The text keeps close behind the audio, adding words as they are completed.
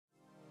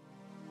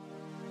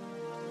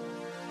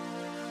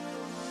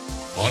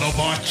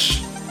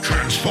Autobots,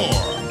 transform!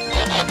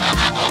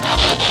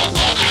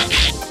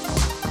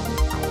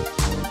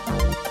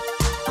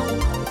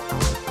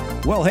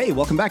 Well, hey,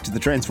 welcome back to the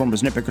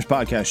Transformers Nitpickers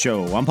Podcast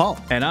Show. I'm Paul.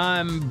 And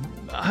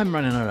I'm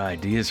running out of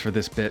ideas for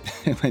this bit.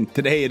 And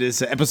today it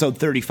is episode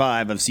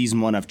 35 of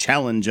season 1 of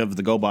Challenge of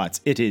the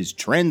GoBots. It is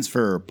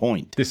Transfer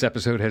Point. This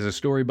episode has a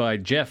story by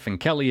Jeff and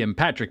Kelly and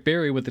Patrick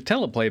Berry with the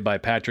teleplay by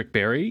Patrick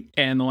Berry.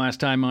 And the last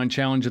time on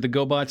Challenge of the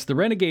GoBots, the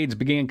Renegades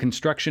began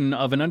construction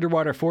of an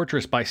underwater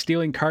fortress by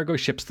stealing cargo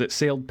ships that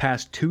sailed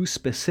past 2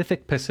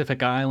 specific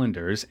Pacific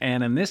Islanders.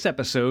 And in this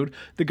episode,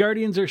 the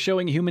Guardians are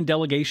showing human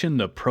delegation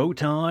the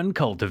Proton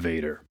Cultivator.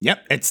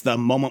 Yep, it's the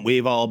moment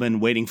we've all been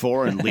waiting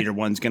for, and Leader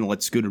One's going to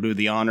let Scooter do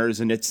the honors,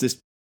 and it's this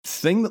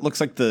thing that looks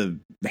like the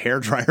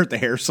hair dryer at the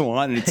hair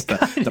salon, and it's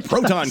the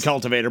Proton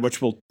Cultivator,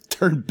 which will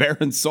turn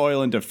barren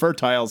soil into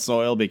fertile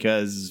soil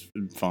because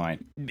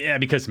fine. Yeah,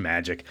 because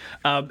magic.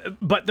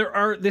 But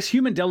this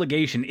human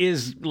delegation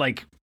is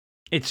like...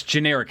 It's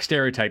generic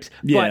stereotypes,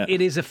 but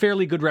it is a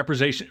fairly good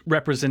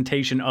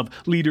representation of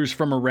leaders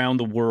from around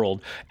the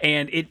world.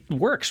 And it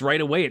works right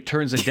away. It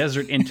turns a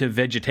desert into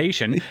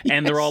vegetation,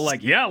 and they're all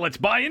like, yeah, let's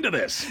buy into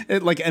this.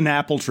 Like an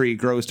apple tree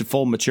grows to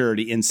full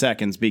maturity in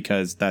seconds,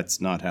 because that's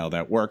not how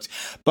that works.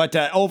 But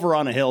over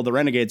on a hill, the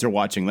Renegades are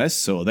watching this,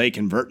 so they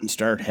convert and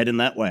start heading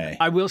that way.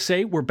 I will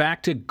say, we're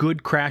back to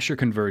good Crasher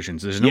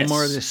conversions. There's no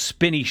more of this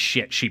spinny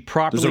shit. She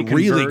properly There's a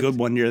really good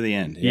one near the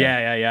end.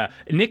 Yeah.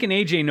 Nick and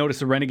AJ notice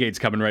the Renegades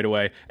coming right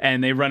away.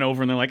 And they run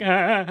over and they're like,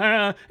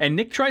 and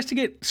Nick tries to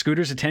get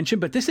Scooter's attention,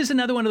 but this is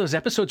another one of those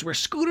episodes where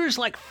Scooter's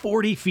like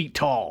 40 feet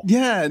tall.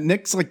 Yeah,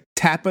 Nick's like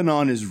tapping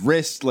on his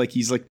wrist, like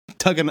he's like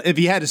tugging. If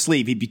he had a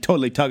sleeve, he'd be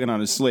totally tugging on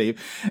his sleeve.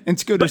 And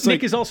Scooter's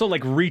Nick is also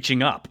like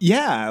reaching up.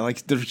 Yeah,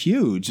 like they're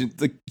huge.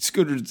 Like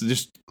Scooter's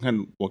just kind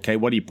of, okay,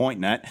 what are you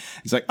pointing at?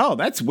 He's like, oh,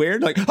 that's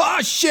weird. Like,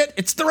 oh shit,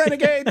 it's the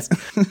Renegades.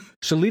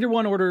 So Leader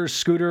One orders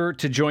Scooter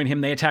to join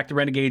him. They attack the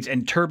Renegades,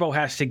 and Turbo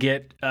has to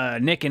get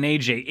Nick and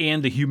AJ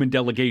and the human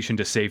delegation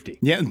to safety.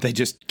 Yeah, and they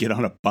just get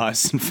on a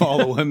bus and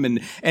follow him,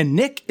 and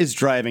Nick is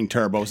driving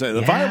Turbo. So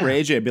if I were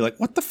AJ, I'd be like,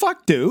 what the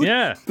fuck, dude?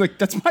 Yeah. Like,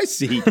 that's my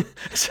seat.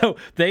 So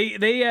they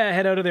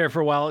head out of there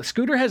for a while.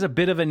 Scooter has a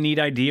bit of a neat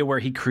idea where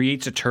he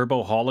creates a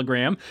Turbo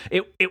hologram.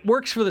 It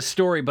works for the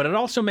story, but it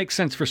also makes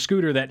sense for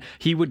Scooter that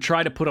he would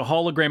try to put a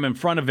hologram in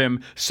front of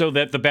him so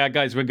that the bad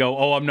guys would go,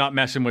 oh, I'm not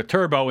messing with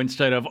Turbo,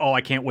 instead of, oh,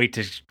 I can't wait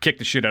to kick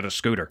the shit out of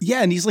Scooter.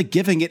 Yeah, and he's like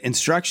giving it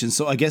instructions.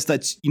 So I guess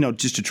that's,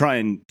 just to try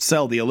and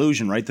sell the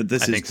illusion, right? That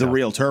this is the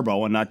real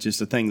Turbo and not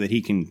just a thing that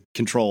he can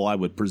control, I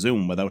would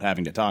presume, without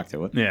having to talk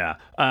to it. Yeah,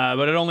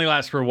 but it only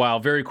lasts for a while.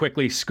 Very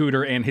quickly,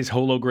 Scooter and his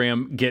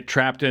hologram get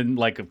trapped in,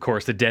 like, of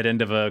course, the dead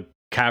end of a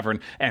cavern,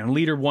 and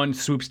Leader One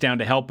swoops down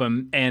to help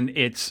him, and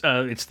it's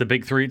the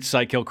big three, it's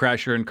Psykill,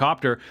 Crasher, and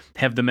Copter,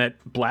 have them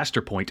at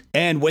blaster point.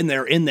 And when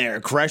they're in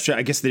there, Crasher,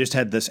 I guess they just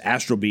had this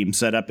astro beam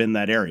set up in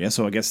that area,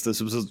 so I guess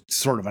this was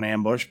sort of an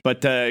ambush,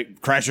 but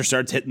Crasher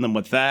starts hitting them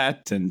with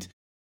that, and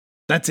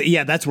that's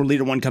where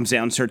Leader One comes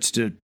down and starts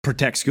to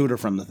protect Scooter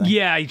from the thing.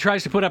 Yeah, he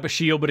tries to put up a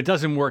shield, but it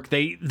doesn't work.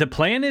 The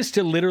plan is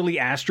to literally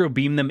astro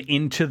beam them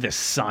into the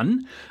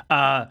sun.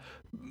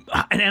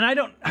 And I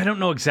don't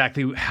know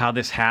exactly how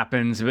this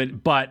happens,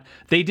 but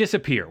they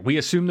disappear. We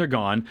assume they're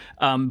gone,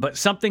 but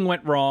something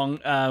went wrong.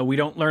 We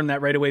don't learn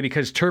that right away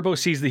because Turbo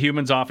sees the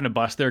humans off in a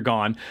bus. They're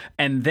gone.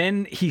 And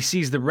then he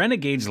sees the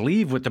Renegades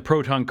leave with the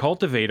Proton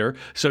Cultivator,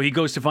 so he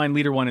goes to find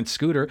Leader One and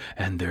Scooter,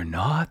 and they're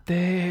not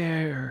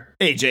there.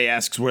 AJ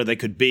asks where they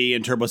could be,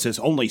 and Turbo says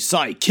only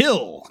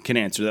Psykill can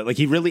answer that. Like,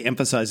 he really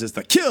emphasizes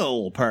the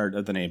kill part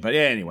of the name. But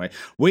anyway,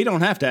 we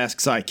don't have to ask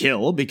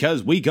Psykill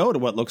because we go to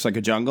what looks like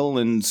a jungle,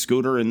 and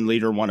Scooter and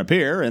Leader One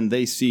appear, and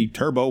they see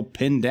Turbo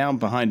pinned down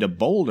behind a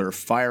boulder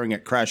firing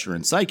at Crasher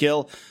and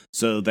Psykill,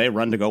 so they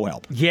run to go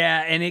help.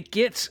 Yeah, and it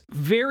gets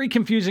very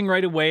confusing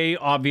right away,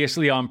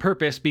 obviously on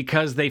purpose,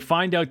 because they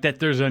find out that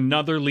there's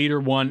another Leader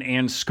One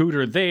and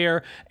Scooter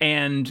there,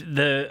 and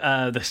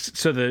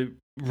the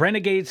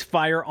Renegades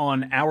fire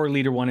on our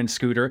Leader One and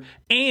Scooter,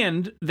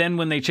 and then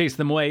when they chase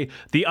them away,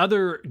 the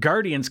other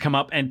Guardians come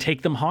up and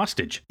take them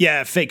hostage.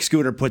 Yeah, fake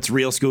Scooter puts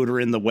real Scooter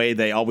in the way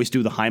they always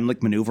do the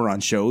Heimlich maneuver on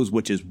shows,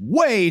 which is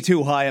way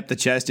too high up the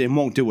chest and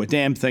won't do a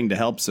damn thing to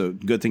help, so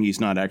good thing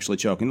he's not actually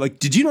choking. Like,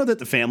 did you know that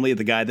the family of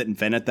the guy that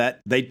invented that,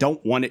 they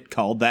don't want it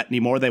called that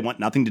anymore? They want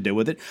nothing to do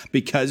with it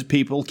because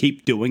people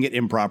keep doing it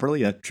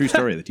improperly. A true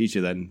story. They teach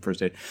you that in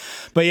first aid.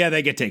 But yeah,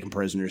 they get taken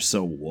prisoners,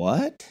 so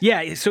what?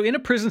 Yeah, so in a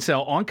prison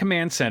cell on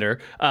command center,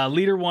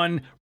 Leader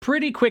One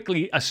pretty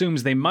quickly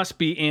assumes they must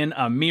be in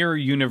a mirror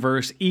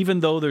universe,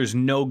 even though there's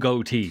no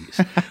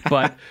goatees.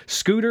 But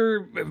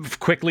Scooter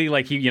quickly,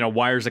 he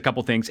wires a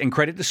couple things. And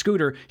credit to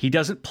Scooter, he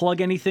doesn't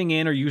plug anything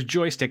in or use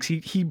joysticks.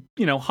 He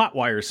hot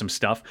wires some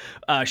stuff,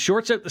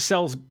 shorts out the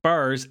cell's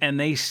bars, and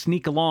they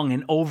sneak along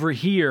and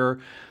overhear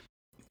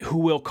who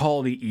we'll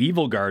call the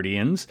Evil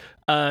Guardians,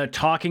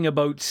 talking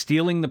about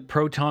stealing the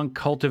proton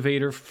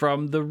cultivator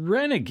from the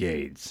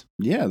Renegades.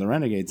 Yeah, the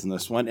Renegades in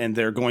this one, and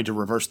they're going to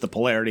reverse the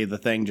polarity of the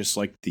thing just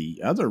like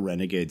the other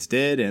Renegades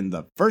did, and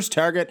the first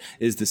target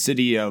is the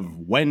city of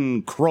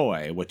Wen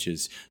Croy, which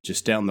is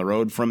just down the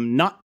road from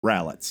Not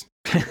Rallets.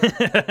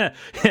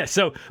 Yeah,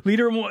 so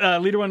leader one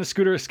and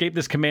Scooter escape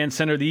this command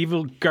center. The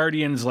Evil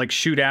Guardians like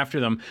shoot after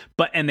them,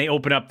 and they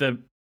open up the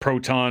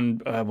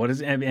proton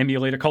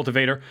emulator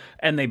cultivator,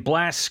 and they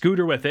blast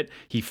Scooter with it.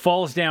 He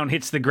falls down,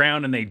 hits the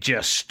ground, and they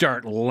just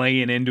start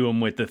laying into him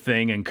with the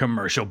thing, and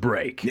commercial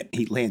break. Yeah,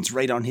 he lands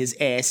right on his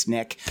ass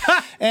neck.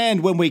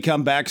 And when we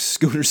come back,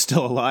 Scooter's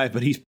still alive,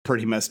 but he's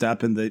pretty messed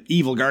up, and the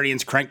Evil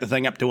Guardians crank the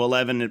thing up to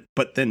 11,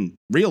 but then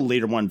real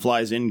Leader One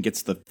flies in,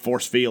 gets the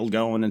force field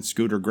going, and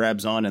Scooter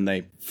grabs on, and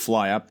they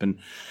fly up, and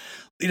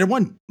Leader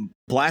One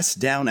blasts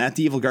down at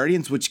the Evil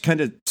Guardians, which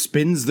kind of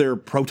spins their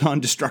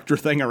proton destructor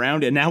thing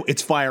around, and now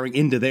it's firing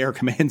into their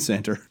command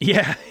center.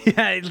 Yeah,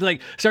 it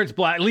like starts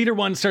Leader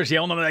One starts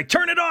yelling at them like,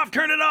 turn it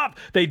off!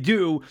 They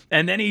do,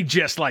 and then he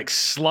just like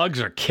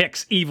slugs or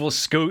kicks Evil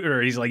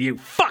Scooter. He's like, you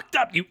fucked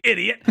up, you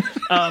idiot!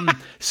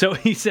 So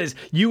he says,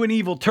 you and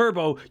Evil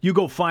Turbo, you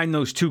go find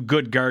those two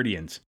good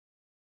Guardians.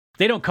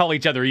 They don't call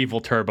each other Evil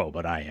Turbo,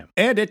 but I am.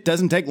 And it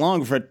doesn't take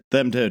long for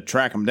them to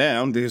track him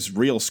down. There's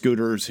real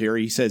Scooter's here.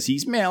 He says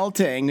he's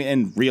melting.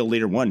 And real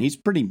Leader One, he's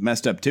pretty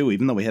messed up too,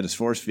 even though he had his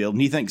force field.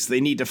 And he thinks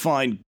they need to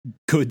find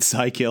good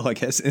Psykill, I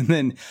guess. And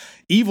then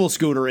Evil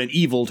Scooter and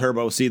Evil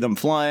Turbo see them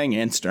flying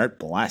and start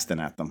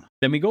blasting at them.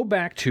 Then we go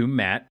back to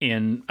Matt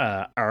in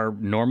our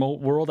normal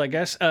world, I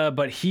guess.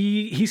 But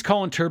he's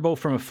calling Turbo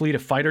from a fleet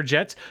of fighter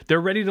jets.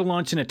 They're ready to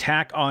launch an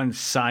attack on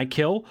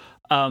Psykill.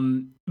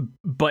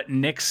 But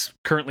Nick's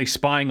currently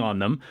spying on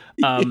them.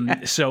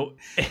 So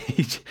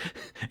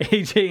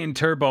AJ and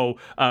Turbo,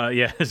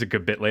 there's a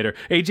good bit later.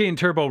 AJ and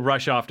Turbo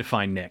rush off to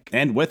find Nick.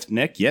 And with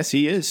Nick, yes,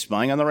 he is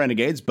spying on the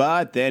Renegades,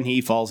 but then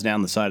he falls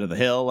down the side of the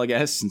hill, I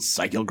guess, and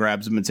Psykill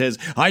grabs him and says,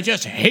 I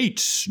just hate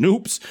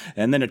Snoops.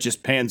 And then it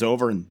just pans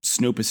over and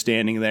Snoop is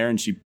standing there and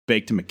she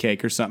baked him a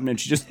cake or something and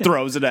she just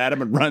throws it at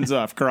him and runs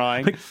off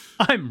crying. Like,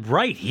 I'm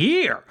right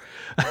here.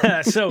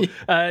 So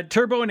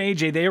Turbo and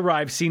AJ, they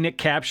arrive, see Nick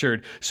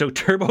captured. So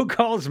Turbo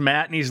calls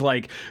Matt and he's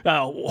like,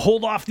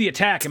 hold off the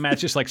attack. And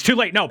Matt's just like, it's too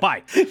late. No,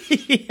 bye.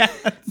 Yeah,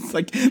 it's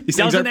like,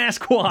 doesn't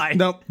ask why.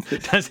 Nope.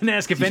 Doesn't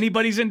ask if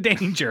anybody's in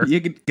danger.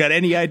 You got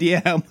any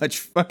idea how much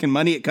fucking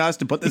money it costs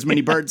to put this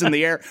many birds in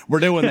the air? We're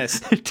doing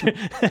this.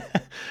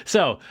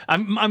 So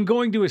I'm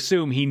going to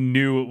assume he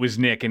knew it was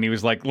Nick and he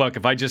was like, look,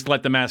 if I just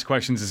let them ask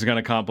questions, it's going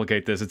to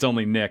complicate this. It's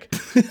only Nick.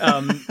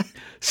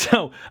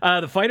 So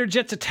the fighter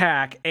jets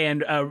attack,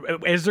 and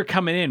as they're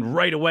coming in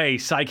right away,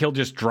 Psykill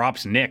just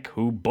drops Nick,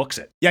 who books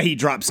it. Yeah, he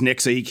drops Nick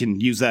so he can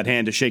use that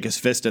hand to shake his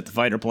fist at the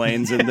fighter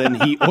planes, and then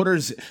he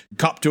orders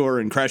Copter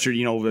and Crusher,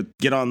 to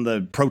get on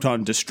the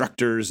proton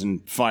destructors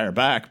and fire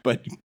back,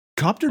 but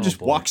Copter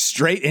just walks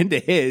straight into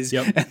his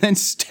and then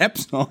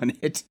steps on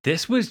it.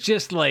 This was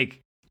just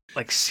like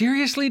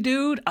seriously,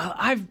 dude?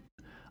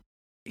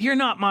 You're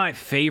not my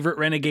favorite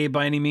Renegade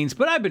by any means,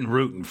 but I've been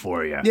rooting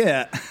for you.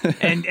 Yeah.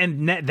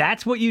 and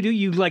that's what you do.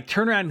 You like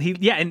turn around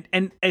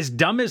and as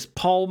dumb as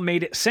Paul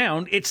made it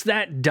sound, it's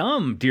that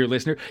dumb, dear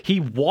listener. He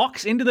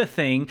walks into the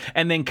thing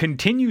and then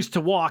continues to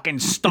walk and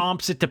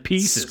stomps it to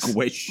pieces.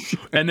 Squish.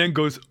 And then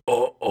goes,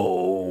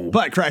 uh-oh.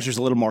 But Crasher's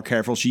a little more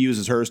careful. She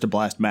uses hers to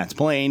blast Matt's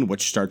plane,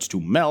 which starts to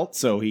melt,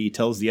 so he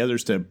tells the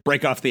others to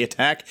break off the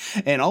attack,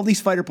 and all these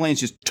fighter planes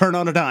just turn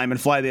on a dime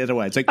and fly the other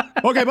way. It's like,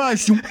 okay, bye.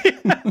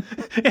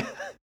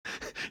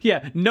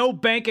 Yeah, no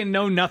banking,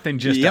 no nothing,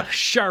 just a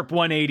sharp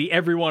 180,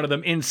 every one of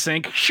them in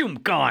sync, shoom,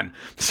 gone.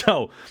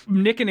 So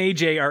Nick and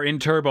AJ are in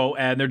Turbo,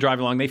 and they're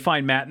driving along. They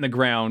find Matt in the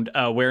ground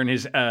wearing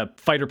his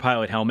fighter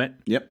pilot helmet,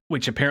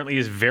 which apparently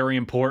is very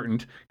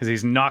important because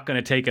he's not going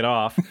to take it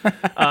off.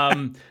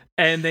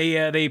 And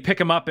they pick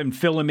him up and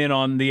fill him in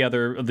on the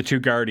other of the two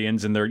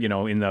Guardians, and they're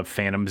in the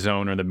Phantom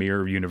Zone or the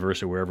Mirror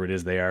Universe or wherever it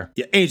is they are.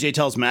 Yeah, AJ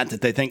tells Matt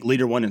that they think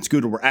Leader One and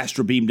Scooter were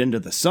astro beamed into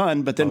the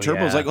sun, but then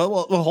Turbo's like,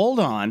 well, hold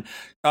on,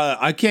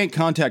 I can't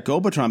contact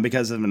Gobatron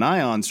because of an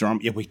ion storm.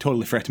 Yeah, we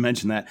totally forgot to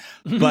mention that,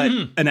 but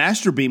an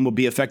astro beam will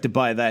be affected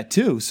by that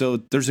too. So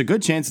there's a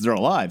good chance they're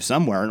alive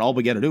somewhere, and all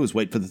we got to do is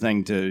wait for the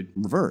thing to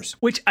reverse.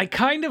 Which I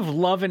kind of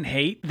love and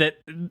hate that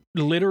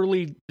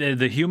literally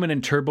the Human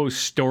and Turbo's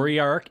story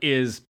arc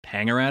is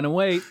hang around and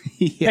wait.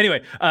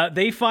 Anyway,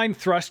 they find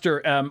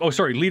Thruster.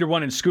 Leader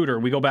One and Scooter.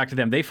 We go back to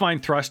them. They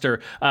find Thruster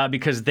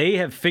because they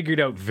have figured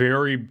out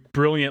very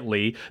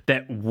brilliantly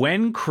that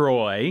Wen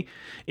Croy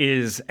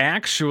is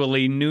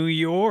actually New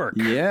York.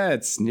 Yeah,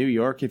 it's New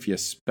York if you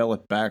spell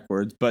it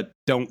backwards, but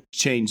don't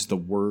change the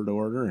word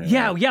order.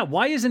 Yeah.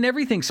 Why isn't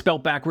everything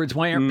spelled backwards?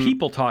 Why aren't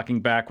people talking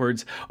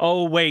backwards?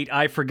 Oh, wait,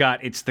 I forgot.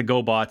 It's the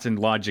GoBots and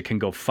Logic can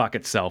go fuck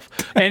itself.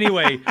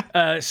 Anyway,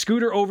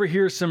 Scooter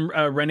overhears some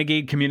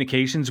Renegade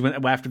communications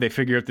after they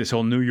figure out this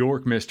whole New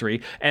York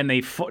mystery, and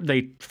they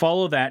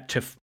follow that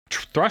to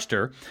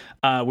Thruster,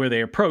 where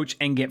they approach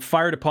and get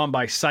fired upon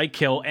by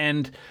Psykill,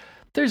 and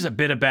there's a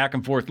bit of back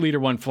and forth. Leader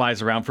One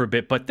flies around for a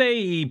bit, but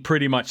they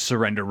pretty much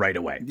surrender right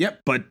away.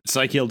 Yep, but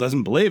Psyche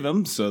doesn't believe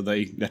him, so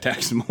they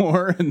attack some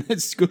more, and then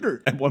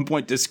Scooter at one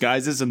point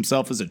disguises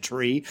himself as a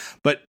tree,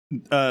 but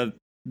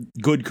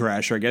Good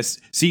Crasher, I guess,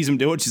 sees him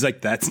do it. She's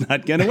like, that's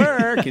not gonna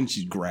work, and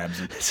she grabs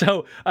him.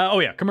 So,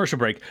 commercial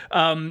break.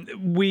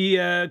 We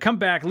come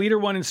back. Leader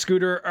One and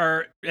Scooter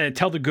are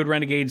tell the Good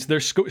Renegades their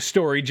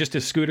story, just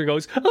as Scooter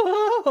goes,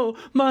 "Oh,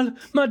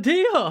 my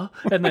dear,"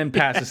 and then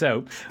passes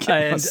out.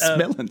 And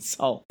smelling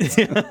salt.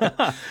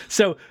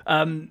 So,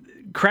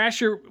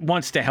 Crasher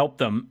wants to help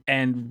them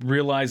and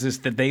realizes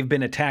that they've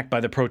been attacked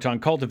by the Proton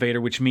Cultivator,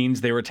 which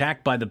means they were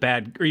attacked by the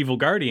bad evil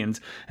Guardians.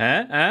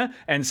 And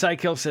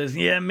Psykill says,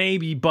 yeah,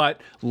 maybe,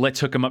 but let's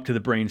hook them up to the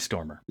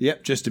Brainstormer.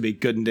 Yep, just to be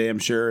good and damn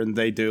sure, and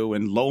they do.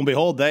 And lo and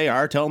behold, they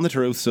are telling the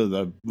truth. So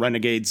the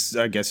Renegades,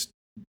 I guess,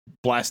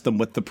 blast them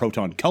with the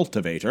Proton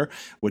Cultivator,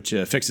 which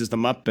fixes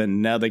them up,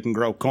 and now they can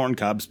grow corn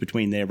cobs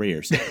between their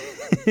ears.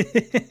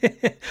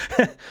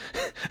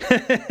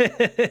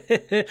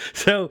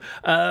 So,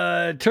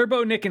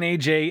 Turbo, Nick, and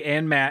AJ,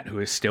 and Matt, who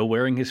is still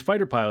wearing his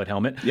fighter pilot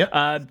helmet,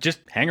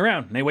 just hang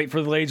around. And they wait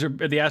for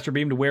the Astro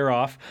Beam to wear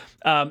off.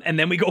 And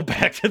then we go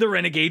back to the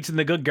Renegades and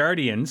the Good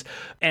Guardians.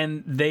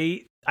 And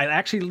I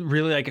actually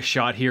really like a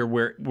shot here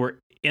where we're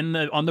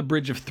on the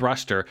bridge of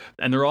Thruster,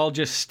 and they're all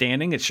just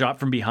standing. It's shot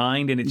from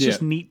behind, and it's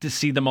just neat to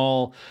see them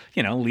all,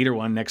 Leader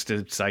One next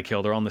to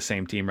Psykill. They're all on the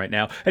same team right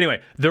now.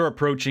 Anyway, they're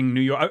approaching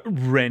New York,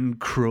 Ren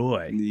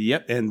Croy.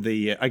 Yep, and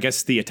I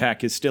guess the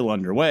attack is still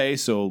underway,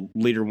 so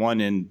Leader One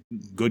and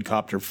Good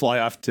Copter fly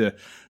off to,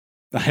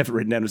 I have it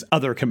written down as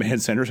other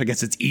command centers. I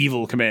guess it's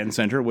Evil Command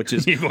Center, which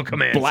is Evil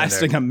Command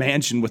blasting Center. A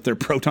mansion with their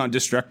Proton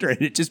Destructor,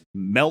 and it just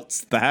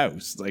melts the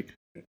house. Like,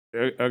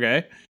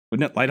 okay.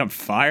 Wouldn't it light on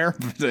fire?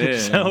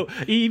 So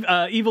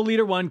Evil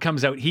Leader One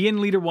comes out. He and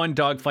Leader One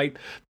dogfight.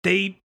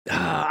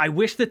 I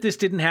wish that this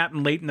didn't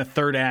happen late in the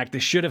third act.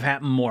 This should have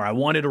happened more. I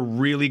wanted a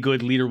really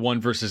good Leader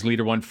One versus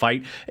Leader One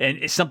fight, and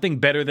it's something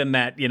better than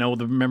that.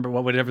 Remember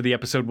whatever the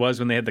episode was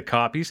when they had the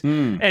copies.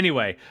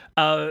 Anyway,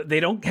 they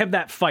don't have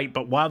that fight,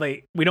 but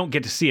we don't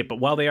get to see it. But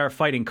while they are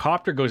fighting,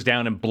 Copter goes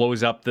down and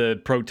blows up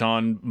the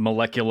Proton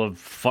molecular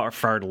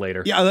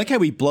fartillator. Yeah, I like how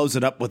he blows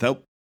it up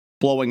without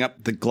blowing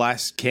up the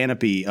glass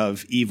canopy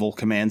of Evil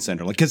Command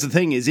Center, because the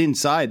thing is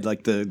inside,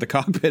 like the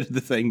cockpit of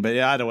the thing. But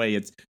either way,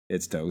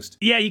 it's toast.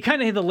 Yeah, you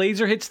kind of hit the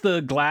laser hits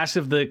the glass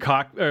of the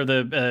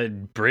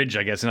the bridge,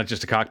 I guess, not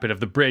just the cockpit of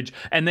the bridge,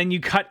 and then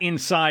you cut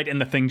inside, and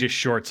the thing just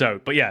shorts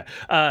out. But yeah,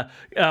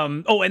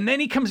 and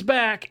then he comes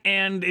back,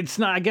 and it's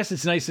not. I guess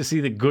it's nice to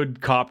see the Good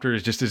Copter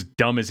is just as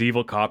dumb as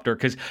Evil Copter,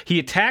 because he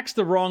attacks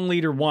the wrong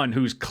Leader One,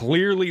 who's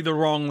clearly the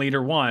wrong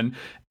Leader One.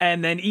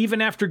 And then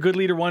even after Good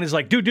Leader One is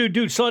like,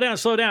 dude, slow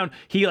down,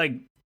 he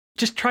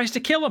just tries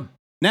to kill him.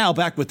 Now,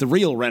 back with the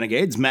real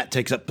Renegades, Matt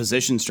takes up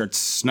position, starts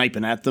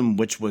sniping at them,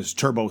 which was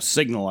Turbo's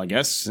signal, I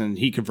guess, and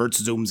he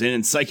converts, zooms in,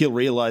 and Psykill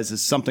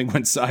realizes something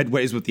went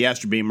sideways with the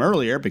Astro Beam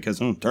earlier,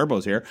 because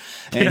Turbo's here,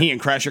 and he and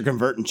Crasher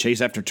convert and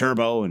chase after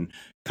Turbo, and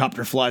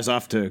Copter flies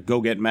off to go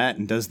get Matt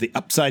and does the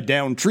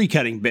upside-down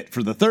tree-cutting bit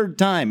for the third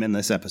time in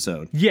this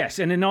episode. Yes,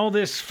 and in all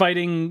this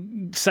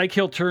fighting,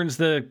 Psykill turns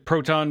the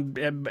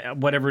Proton,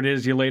 whatever it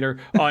is,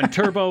 on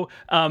Turbo,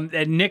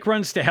 and Nick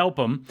runs to help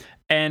him,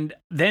 and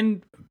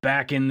then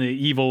back in the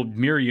evil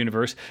mirror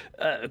universe,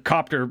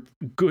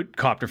 Good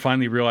Copter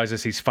finally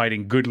realizes he's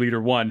fighting Good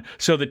Leader One.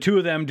 So the two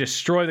of them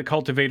destroy the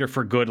cultivator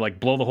for good,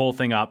 blow the whole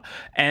thing up.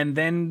 And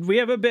then we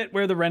have a bit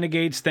where the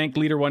Renegades thank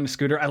Leader One and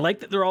Scooter. I like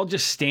that they're all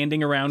just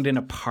standing around in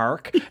a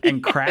park,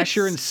 and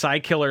Crasher and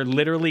Psykill are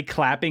literally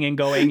clapping and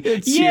going,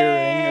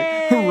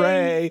 cheering,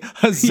 hooray,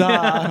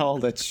 huzzah, all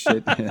that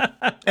shit. Yeah.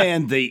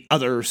 And the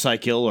other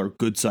Psykill, or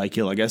Good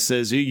Psykill, I guess,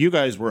 says, you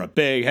guys were a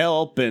big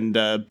help, and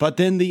but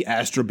then the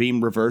Astro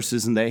Beam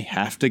reverses and they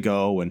have to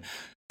go, and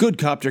Good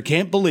Copter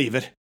can't believe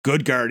it.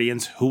 Good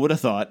Guardians, who would have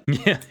thought?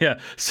 Yeah.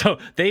 So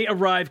they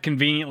arrive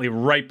conveniently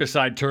right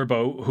beside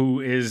Turbo, who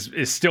is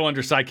still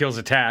under Psykill's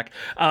attack.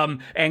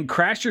 And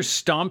Crasher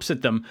stomps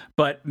at them,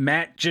 but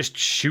Matt just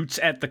shoots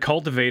at the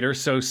cultivator,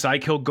 so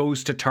Psykill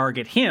goes to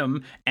target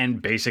him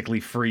and basically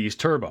frees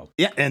Turbo.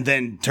 Yeah, and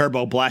then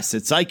Turbo blasts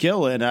at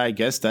Psykill, and I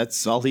guess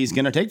that's all he's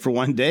going to take for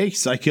one day.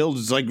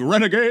 Psykill's like,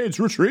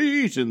 Renegades,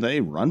 retreat, and they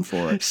run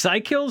for it.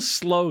 Psykill's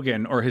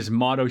slogan, or his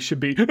motto,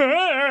 should be,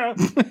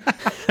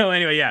 So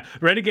anyway, yeah,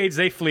 Renegades,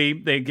 they flee,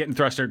 they get in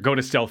Thruster, go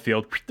to Stealth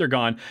Field, they're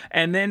gone.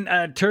 And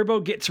then Turbo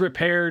gets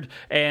repaired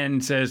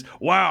and says,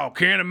 wow,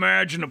 can't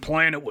imagine a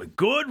planet with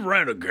good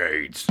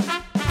Renegades.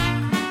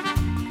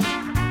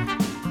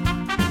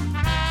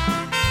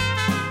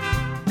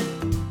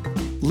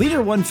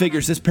 Leader One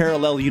figures this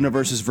parallel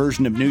universe's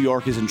version of New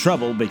York is in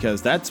trouble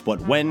because that's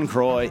what Wen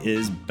Croy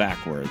is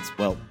backwards.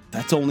 Well,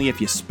 that's only if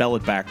you spell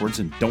it backwards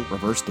and don't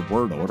reverse the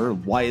word order.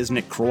 Why isn't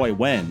it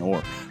Croy-Wen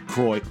or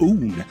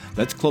Croy-Oon?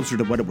 That's closer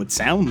to what it would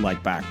sound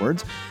like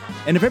backwards.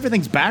 And if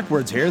everything's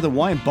backwards here, then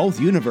why in both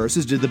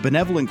universes did the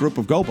benevolent group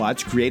of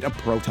GoBots create a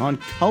proton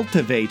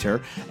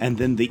cultivator, and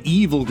then the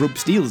evil group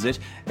steals it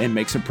and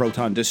makes a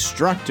proton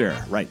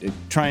destructor? Right,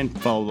 try and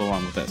follow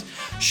along with this.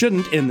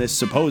 Shouldn't, in this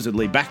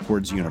supposedly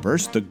backwards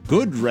universe, the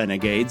good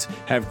renegades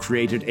have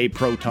created a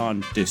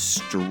proton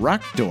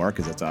destructor,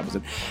 because that's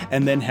opposite,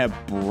 and then have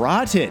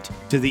brought it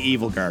to the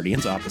evil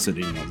guardians, opposite,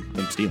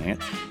 them stealing it,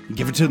 and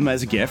give it to them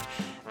as a gift,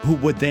 who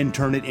would then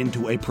turn it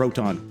into a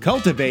proton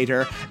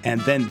cultivator,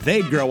 and then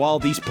they'd grow all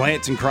these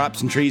plants and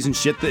crops and trees and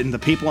shit, and the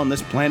people on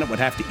this planet would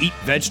have to eat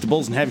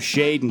vegetables and have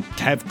shade and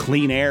have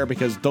clean air,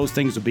 because those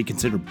things would be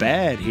considered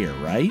bad here,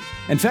 right?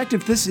 In fact,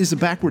 if this is a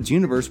backwards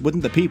universe,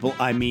 wouldn't the people,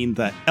 I mean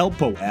the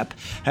Elpo-Ep,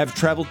 have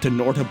traveled to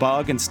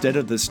Nortabog instead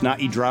of the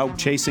Snotty Drow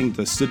chasing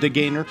the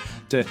Sudagainer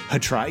to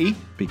Hatrai?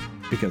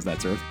 Because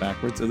that's Earth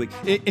backwards. Like,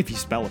 if you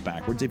spell it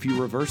backwards, if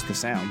you reverse the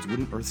sounds,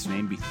 wouldn't Earth's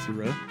name be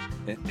Thra?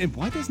 And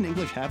why doesn't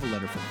English have a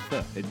letter for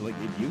th? It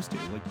used to.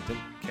 Like, don't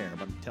care,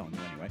 but I'm telling you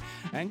anyway.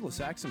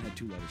 Anglo-Saxon had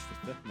 2 letters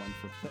for th. One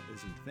for th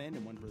is in thin,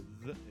 and one for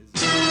th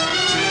is...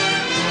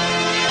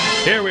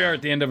 Here we are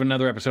at the end of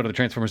another episode of the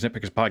Transformers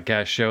Nitpickers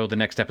podcast show. The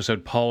next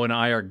episode Paul and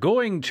I are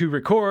going to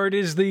record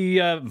is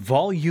the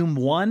Volume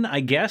 1,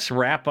 I guess,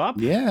 wrap-up.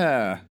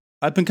 Yeah.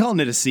 I've been calling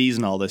it a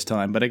season all this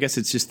time, but I guess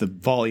it's just the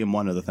volume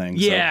 1 of the thing.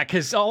 Yeah,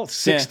 because all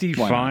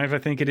 65, I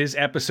think it is,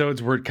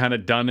 episodes were kind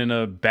of done in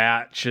a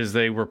batch as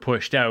they were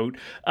pushed out.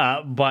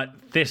 But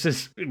this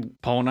is,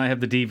 Paul and I have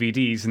the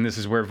DVDs, and this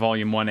is where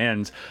volume 1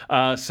 ends.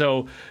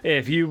 So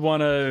if you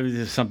want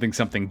to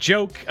something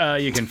joke,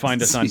 you can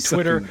find us on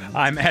Twitter.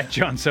 I'm at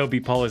John Sobey.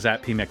 Paul is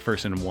at P.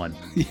 McPherson1.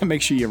 Yeah,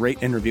 make sure you rate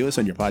and review us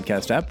on your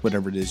podcast app,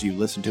 whatever it is you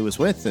listen to us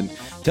with, and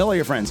tell all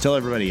your friends, tell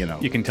everybody you know.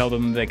 You can tell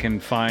them they can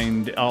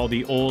find all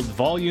the old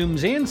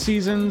volumes and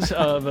seasons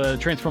of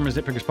Transformers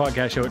Nitpickers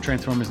podcast show at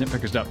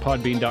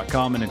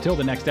transformersnitpickers.podbean.com. And until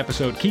the next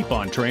episode, keep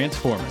on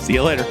transforming. See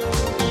you later.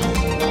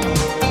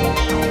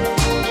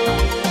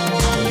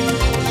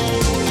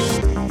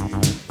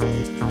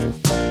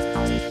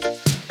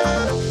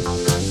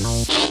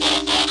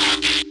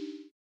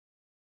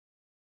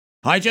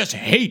 I just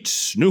hate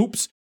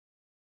Snoops.